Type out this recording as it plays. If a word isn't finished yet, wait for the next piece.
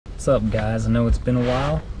What's up, guys? I know it's been a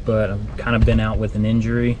while, but I've kind of been out with an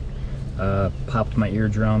injury. Popped my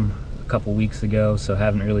eardrum a couple weeks ago, so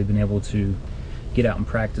haven't really been able to get out and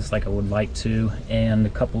practice like I would like to. And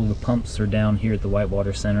a couple of the pumps are down here at the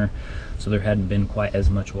Whitewater Center, so there hadn't been quite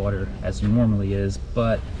as much water as normally is.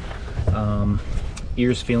 But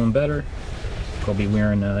ears feeling better. I'll be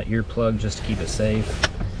wearing an earplug just to keep it safe.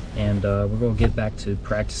 And we're going to get back to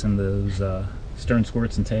practicing those stern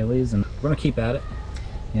squirts and tailies, and we're going to keep at it.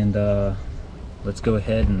 And let's go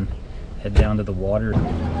ahead and head down to the water.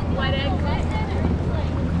 White egg.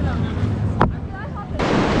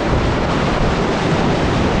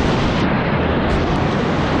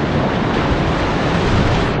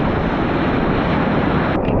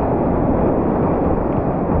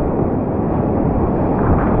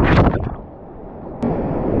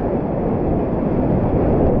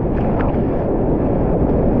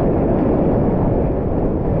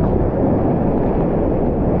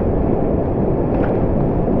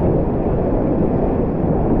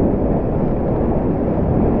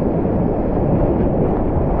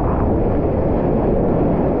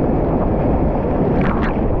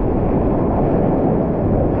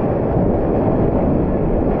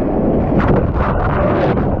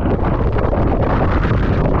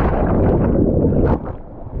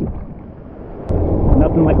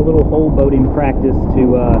 Nothing like a little hole boating practice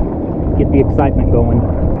to get the excitement going.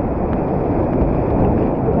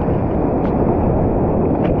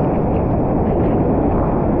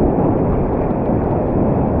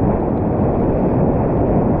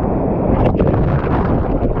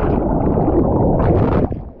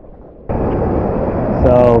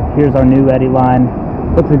 So here's our new eddy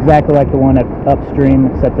line. Looks exactly like the one upstream,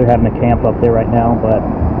 except they're having a camp up there right now, but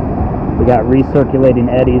we got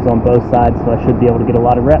recirculating eddies on both sides, so I should be able to get a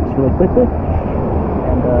lot of reps really quickly.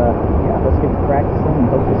 And yeah, let's get to practicing and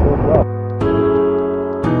hope this goes well.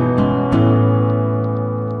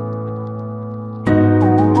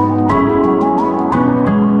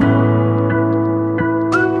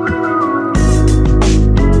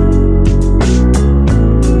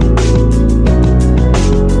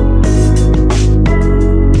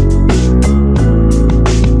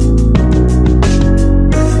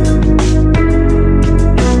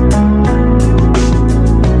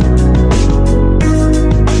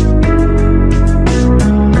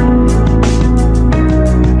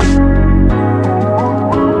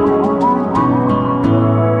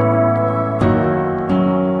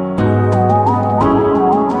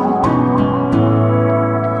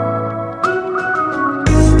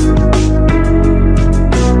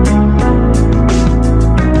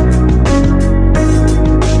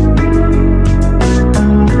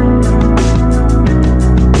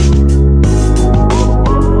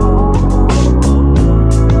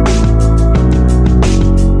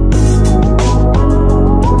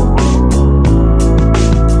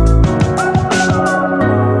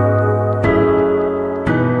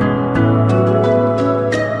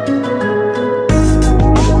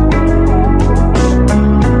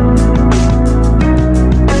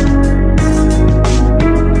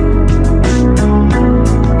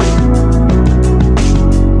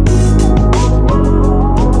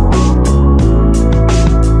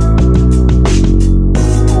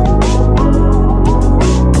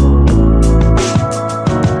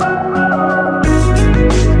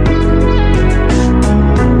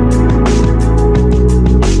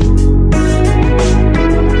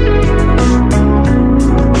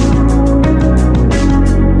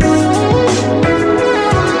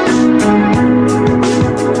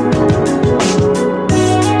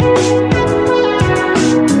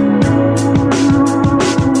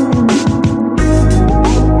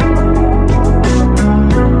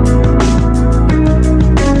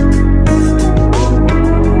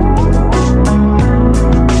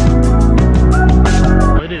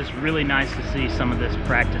 Nice to see some of this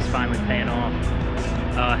practice finally paying off.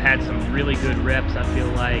 Had some really good reps. I feel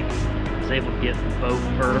like I was able to get the boat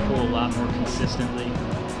vertical a lot more consistently.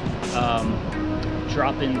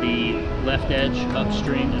 Dropping the left edge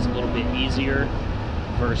upstream is a little bit easier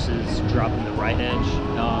versus dropping the right edge.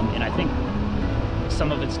 And I think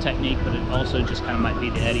some of it's technique, but it also just kind of might be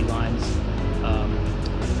the eddy lines.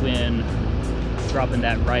 When dropping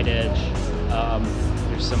that right edge,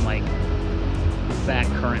 there's some like back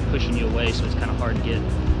current pushing you away, so it's kind of hard to get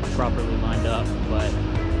properly lined up. But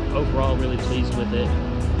overall, really pleased with it.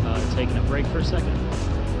 Taking a break for a second,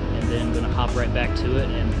 and then going to hop right back to it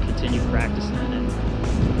and continue practicing and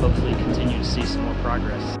hopefully continue to see some more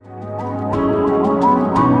progress.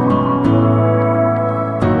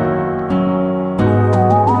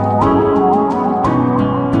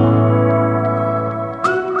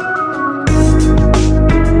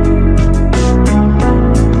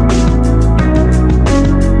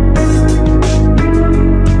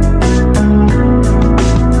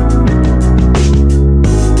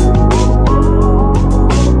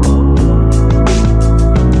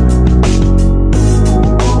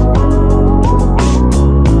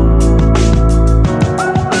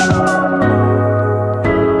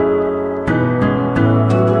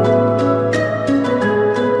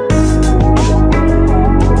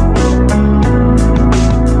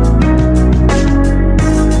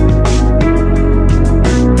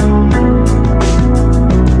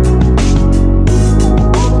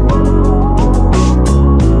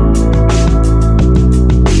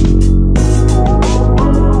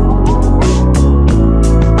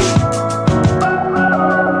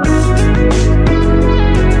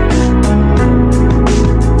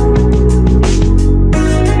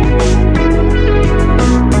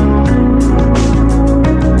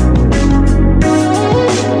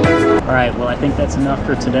 right, well, I think that's enough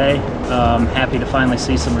for today. Happy to finally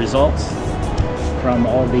see some results from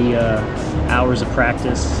all the hours of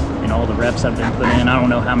practice and all the reps I've been putting in. I don't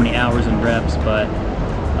know how many hours and reps, but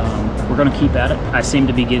we're gonna keep at it. I seem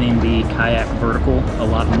to be getting the kayak vertical a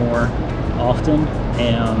lot more often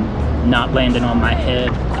and not landing on my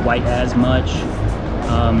head quite as much.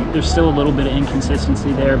 There's still a little bit of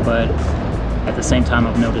inconsistency there, but at the same time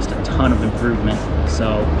I've noticed a ton of improvement,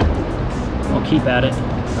 so I'll keep at it.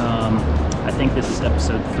 I think this is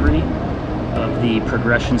episode 3 of the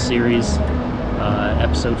progression series.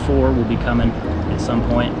 Episode 4 will be coming at some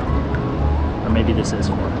point, or maybe this is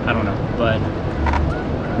 4, I don't know, but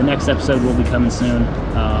the next episode will be coming soon,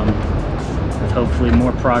 with hopefully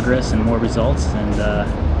more progress and more results, and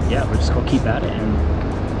yeah, we're just gonna keep at it,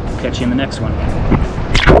 and we'll catch you in the next one.